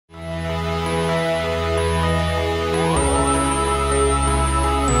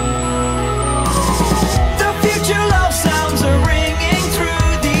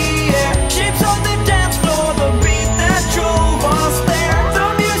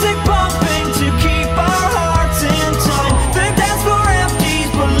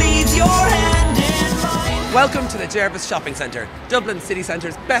Welcome to the Jervis Shopping Center, Dublin city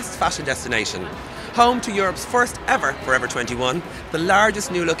centre's best fashion destination. Home to Europe's first ever Forever 21, the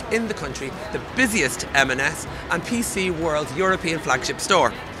largest new look in the country, the busiest M&S and PC World's European flagship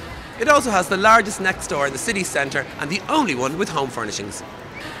store. It also has the largest next store in the city centre and the only one with home furnishings.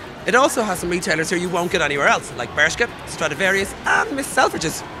 It also has some retailers here you won't get anywhere else, like Bershka, Stradivarius and Miss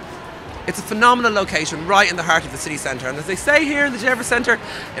Selfridges. It's a phenomenal location right in the heart of the city centre, and as they say here in the Jervis Centre,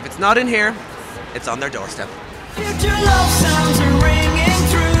 if it's not in here, it's on their doorstep. Future love sounds are ringing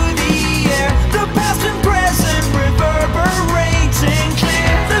through the air. The past and present reverberating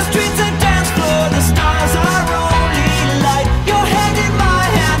clear. The streets and dance floor, the stars are only light. Your hand in my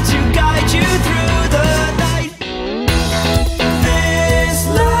hand to guide you through the night. This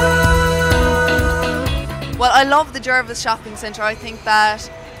love. Well, I love the Jervis Shopping Centre. I think that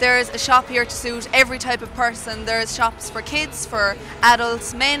there's a shop here to suit every type of person. There's shops for kids, for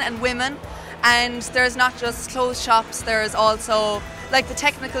adults, men and women. And there's not just clothes shops, there's also like the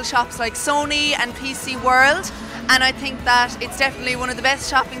technical shops like Sony and PC World. And I think that it's definitely one of the best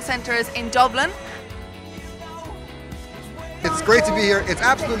shopping centres in Dublin. It's great to be here. It's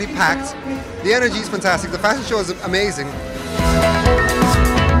absolutely packed. The energy is fantastic. The fashion show is amazing.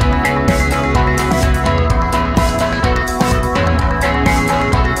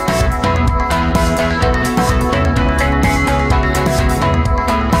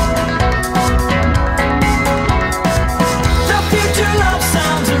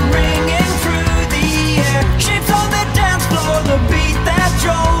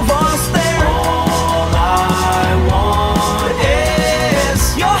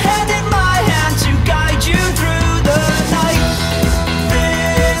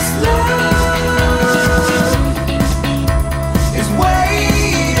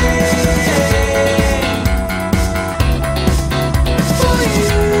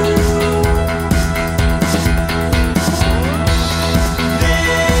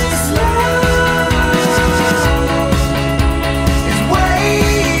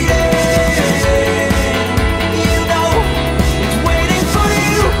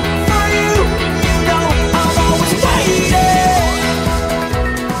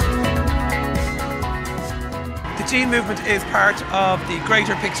 The jean movement is part of the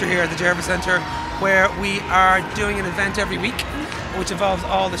greater picture here at the Jervis Centre, where we are doing an event every week which involves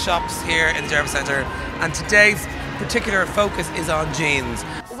all the shops here in the Jervis Centre, and today's particular focus is on jeans.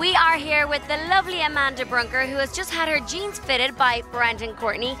 We are here with the lovely Amanda Brunker, who has just had her jeans fitted by Brendan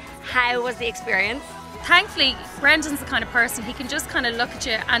Courtney. How was the experience? Thankfully, Brendan's the kind of person, he can just kind of look at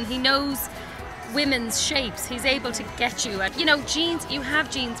you and he knows women's shapes. He's able to get you at, you know, jeans, you have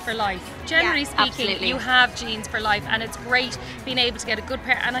jeans for life. Generally speaking, absolutely. You have jeans for life, and it's great being able to get a good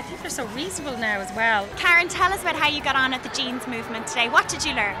pair, and I think they're so reasonable now as well. Karen, tell us about how you got on at the jeans movement today. What did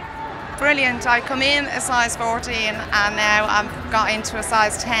you learn? Brilliant. I come in a size 14 and now I've got into a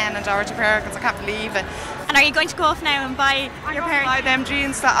size 10 in Dorothy Perkins. I can't believe it. And are you going to go off now and buy your pair? Buy them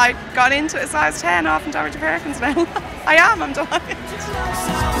jeans that I got into a size 10 off in Dorothy Perkins now. I am, I'm delighted.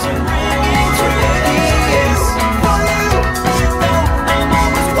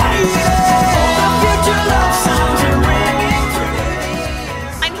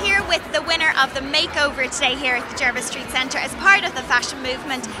 I'm here with the winner of the makeover today here at the Jervis Street Centre as part of the fashion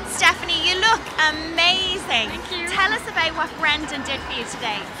movement. Stephanie, you look amazing. Thank you. Tell us about what Brendan did for you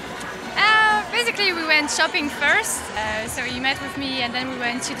today. Basically we went shopping first, so he met with me and then we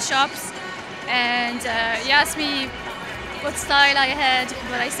went to the shops, and he asked me what style I had,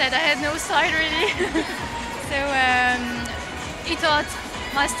 but I said I had no style really. So he thought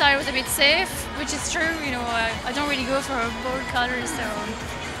my style was a bit safe, which is true, you know, I don't really go for bold colours,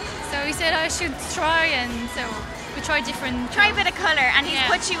 so he said I should try, and so we tried different... Try a bit of colour, and he's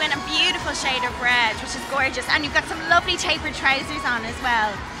put you in a beautiful shade of red, which is gorgeous, and you've got some lovely tapered trousers on as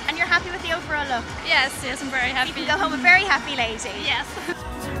well. And you're happy with the overall look? Yes, I'm very happy. You can go home a very happy lady. Yes.